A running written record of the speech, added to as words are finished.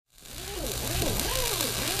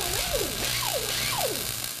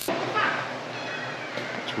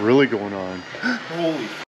really going on. Holy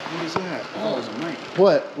f***, what is that? Oh, it's a knife.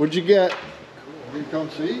 What? What'd you get? You come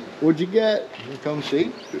see? What'd you get? You come see?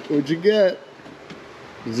 What'd you get?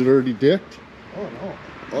 Is it already dicked? Oh no.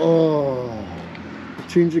 Oh,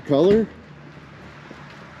 change the color?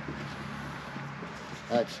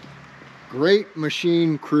 That's great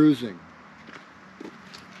machine cruising.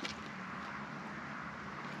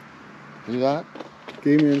 See that?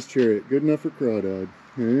 Gay man's chariot, good enough for crawdad.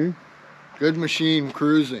 Hmm? Good machine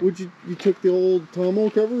cruising. Would you took the old Tomo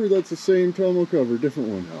cover, or that's the same Tomo cover, different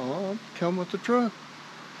one? No, come with the truck.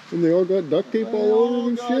 And they all got duct tape all over them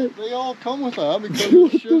and shit? They all come with that because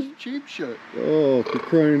it's just cheap shit. Oh, for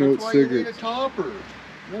crying out That's why you need a cigarettes. topper.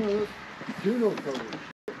 None of this Juno cover.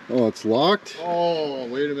 Oh, it's locked? Oh,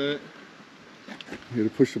 wait a minute. You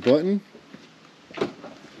gotta push the button?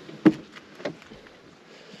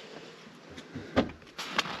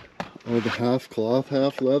 Oh, the half cloth,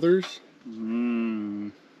 half leathers?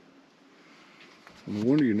 No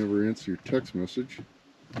wonder you never answer your text message.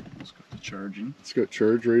 It's got the charging. It's got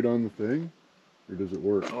charge right on the thing? Or does it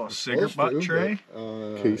work? Oh, a cigarette butt tray?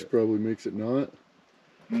 Case probably makes it not.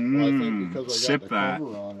 Well, I think because I Sip got the that.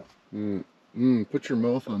 cover on it. Put your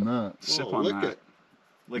mouth on that. Sip Oh, on lick that. it.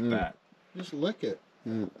 Lick that. Just lick it.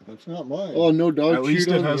 Yeah. That's not mine. Oh, no dog At least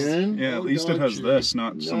cheat it on has. the end? Yeah, No at least it dog has cheat. this,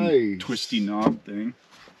 not some Nice. twisty knob thing.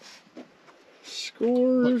 But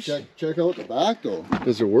Scores. check out the back though.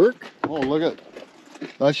 Does it work? Oh, look at.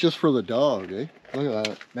 That's just for the dog, eh? Look at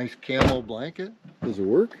that nice camo blanket. Does it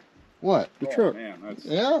work? What? The Oh, truck. man, that's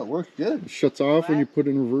Yeah, it works good. It shuts off when you put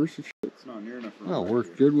in reverse and shit. it's not near enough. For Yeah, it works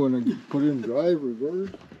good when I put it in drive reverse.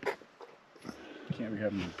 Can't be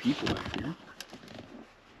having any people out here.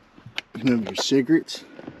 You can have your cigarettes.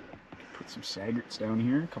 Put some Sagrets down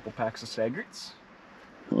here. A couple packs of Sagrets.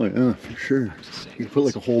 Oh yeah, for sure. You can put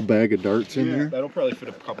like a whole bag of darts in there. That'll probably fit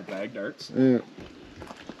a couple bag darts. Yeah.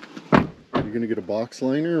 Are you gonna get a box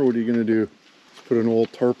liner, or what are you gonna do? Just put an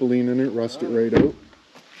old tarpaulin in it, rust it right out.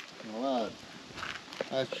 Well,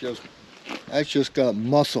 that's just got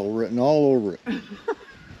muscle written all over it.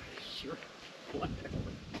 Sure.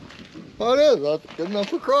 Oh, it is. That's good enough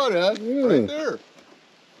for crawdad. Yeah. Right there.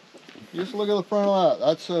 Just look at the front of that.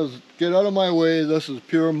 That says, "Get out of my way. This is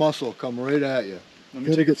pure muscle. Come right at you." Let me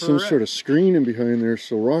Gotta take get it for some a rip. sort of screen in behind there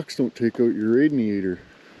so rocks don't take out your radiator.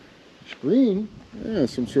 Screen. Yeah,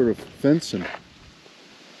 some sort of fencing.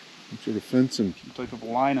 Some sort of fencing. Some type of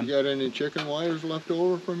lining. You got any chicken wires left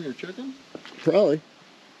over from your chicken? Probably.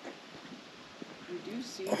 You do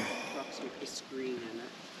see trucks with the screen in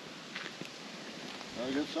it.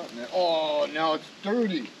 I got something there. Oh, now it's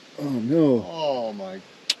dirty. Oh no. Oh my.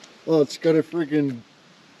 Oh, it's got a freaking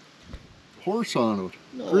horse on it.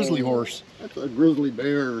 No. Grizzly horse. That's a grizzly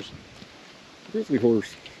bear's. Grizzly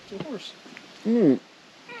horse. It's a horse. Hmm.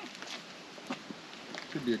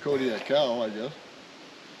 Could be a Kodiak cow, I guess.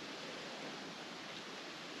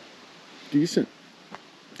 Decent.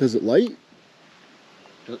 Does it light?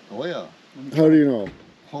 Oh yeah. How do you know?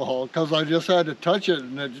 Oh, because I just had to touch it,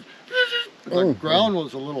 and it the Oh. ground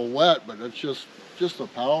was a little wet, but it's just the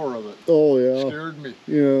power of it. Oh yeah. Scared me.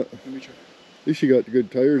 Yeah. Let me try. At least you got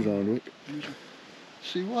good tires on it. Let me try.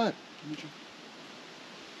 See what? Let me try.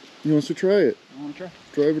 You wants to try it? I want to try.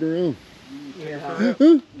 Drive it around.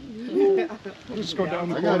 Just go down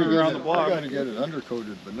the I gotta corner get around it. the block. I gotta get it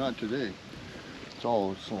undercoated, but not today. It's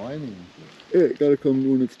all slimy. Hey, it gotta come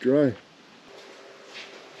when it's dry.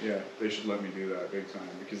 Yeah, they should let me do that big time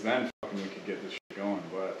because then fucking we could get this shit going.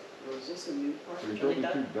 But Was this a new part? You're Johnny totally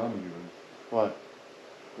Duck? too dumb, you. What?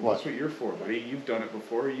 that's what you're for, buddy. You've done it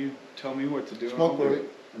before. You tell me what to do, and Smoke I'll do break.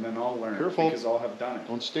 it, and then I'll learn Careful. because I'll have done it.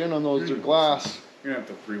 Don't stand on those. You're They're glass. You're gonna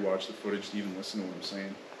have to rewatch the footage to even listen to what I'm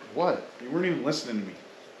saying. What? You weren't even listening to me.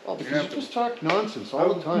 Oh, You're because gonna you have just talk nonsense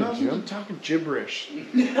all the time, I'm Jim. not talking gibberish.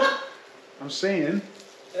 I'm saying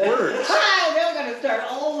words. Ah, they're gonna start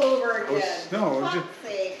all over again. No, For fuck's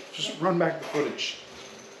sake. Just run back the footage.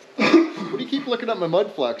 What do you keep looking at my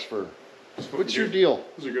mud flaps for? What's your deal?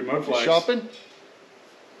 Those are good mud You flags. shopping?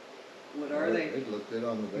 What are they? They looked it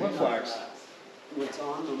on the Mud van. flags. What's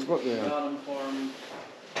on them? What van? Got them for 'em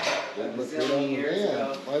They a looked it on zillion the years van.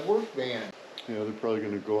 ago. My work van. Yeah, they're probably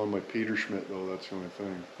gonna go on my Peter Schmidt though, that's the only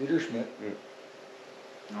thing. Peter Schmidt.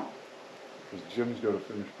 No. Because Jim's gotta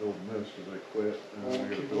finish building this, because I quit. And then I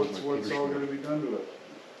gotta build my What's Peter all Schmidt. gonna be done to it?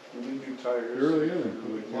 We need new tires. Really, yeah. we Put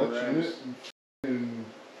need the more clutch in rims. it and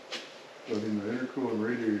I mean the intercooling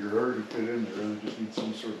radiator already fit in there, and I just need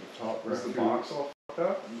some sort of top rack. Is the here. box all fucked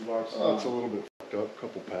up? The box Oh, it's a little bit fucked up,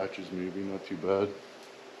 couple patches maybe, not too bad.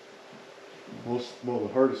 Well,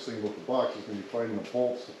 the hardest thing about the box is gonna be finding the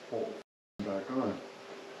bolts to pull it back on.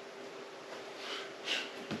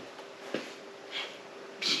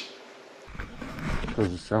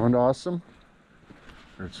 Does it sound awesome?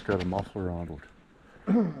 Or it's got a muffler on it.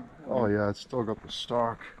 Oh yeah, it's still got the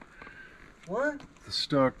stock. What? The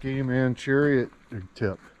stock game and chariot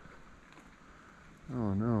tip.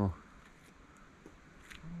 Oh no.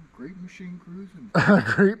 Great machine cruising.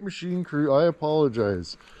 Great machine crew. I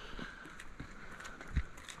apologize.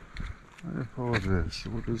 I apologize.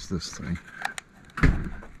 What is this thing?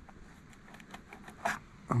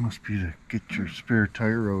 That must be to get your spare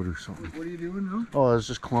tire out or something. What are you doing now? Oh, I was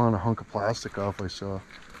just clawing a hunk of plastic off I saw.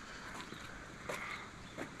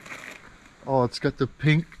 Oh, it's got the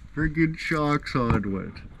pink friggin' shocks onto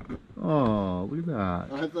it. Oh, look at that.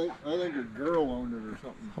 I think a girl owned it or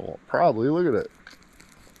something. Oh, probably. Look at it.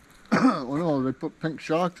 Well, no, they put pink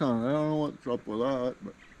shocks on it. I don't know what's up with that,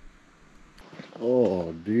 but.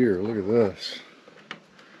 Oh dear, look at this.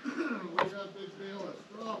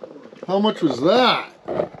 How much was that?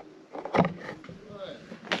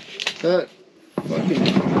 That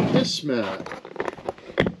fucking piss mat.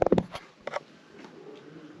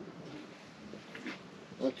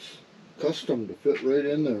 That's custom to fit right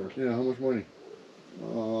in there. Yeah, how much money?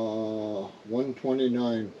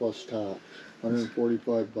 129 plus tax.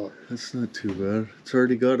 145 bucks. That's not too bad. It's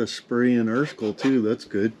already got a spray and article too, that's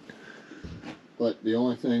good. But the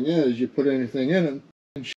only thing is, you put anything in it,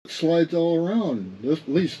 and shit slides all around. This, at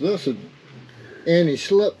least this would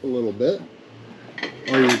anti-slip a little bit.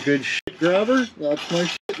 Oh, you're a good shit grabber? That's my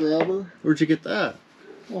shit grabber. Where'd you get that?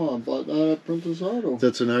 Well, I bought that at Princess Auto.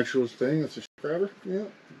 That's an actual thing? That's a shit grabber? Yeah.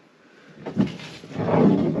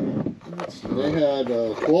 They had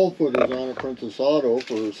 12 footers on a Princess Auto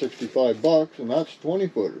for 65 bucks, and that's 20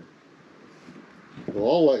 footer. So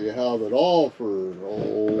I'll let you have it all for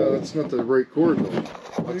No, that's not the right cord though.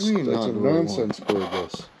 What do you mean? That's Not a the right nonsense cord,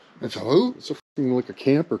 this. It's a who? It's a fucking like a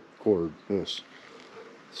camper cord, this.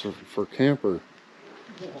 So for camper.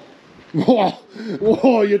 Whoa,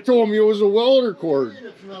 whoa, you told me it was a welder cord.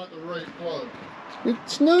 It's not the right plug.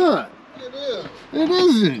 It's not. It is. It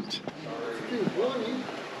isn't. 220.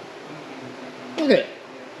 Look at it.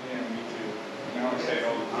 Yeah, me too. Now I say it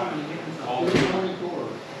all the time. All the time. 220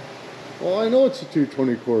 cord. Well, I know it's a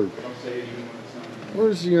 220 cord. Don't say it even when it's not.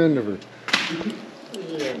 Where's the end of it?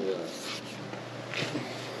 Yeah.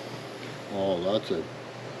 Oh, that's a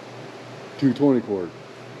 220 cord.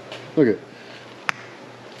 Look at it.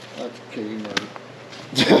 that's Kmart.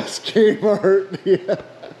 That's Kmart. Yeah.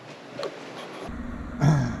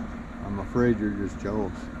 I'm afraid you're just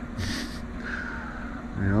jealous.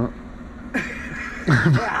 Yeah.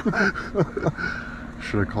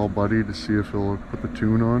 Should I call Buddy to see if he'll put the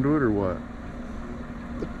tune onto it or what?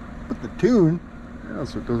 But the tune. Yeah,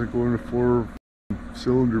 so it doesn't go into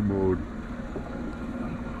 4-cylinder mode. I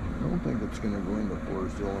don't think it's gonna go into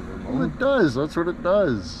 4-cylinder Well, mode. it does. That's what it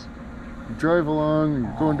does. You drive along,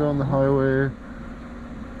 you're going down the highway.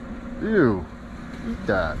 Ew. Eat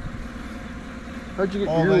that. How'd you get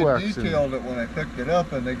Oh, earwax they in? detailed it when I picked it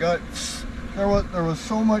up, and they got there was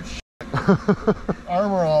so much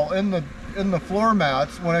armor all in the floor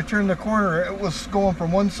mats. When I turned the corner, it was going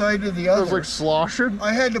from one side to the It other. was like sloshing.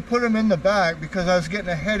 I had to put them in the back because I was getting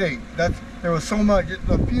a headache. There was so much.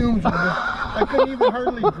 The fumes were just, I couldn't even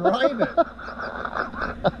hardly drive it.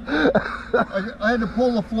 I had to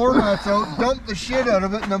pull the floor mats out, dump the shit out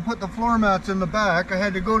of it, and then put the floor mats in the back. I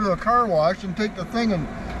had to go to a car wash and take the thing and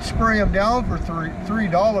spray them down for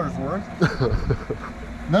 $3 worth.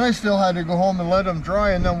 Then I still had to go home and let them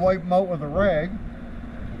dry and then wipe them out with a rag.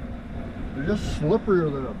 They're just slipperier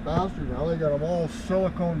than a bastard now. They got them all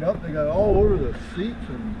siliconed up. They got it all over the seats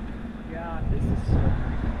and. Yeah, this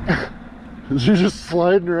is You're just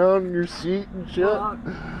sliding around in your seat and shit.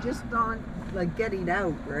 just on like getting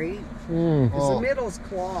out, right? Mm. 'Cause Oh. the middle's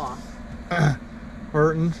cloth.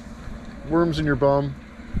 Hurting. Worms in your bum.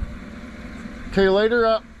 Okay, light her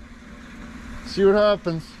up. See what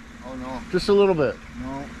happens. Oh no, Just a little bit.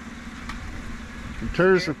 no, Your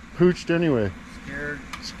tires are pooched anyway. scared.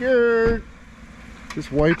 Scared.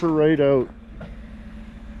 Just wipe her right out.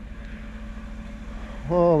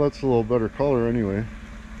 Well, that's a little better color anyway.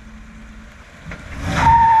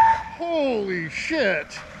 Holy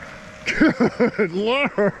shit! Good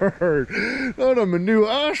lord! Not on my new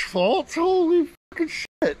asphalt. Holy fucking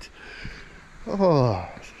shit! Oh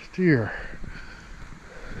dear.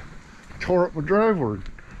 Tore up my driveway.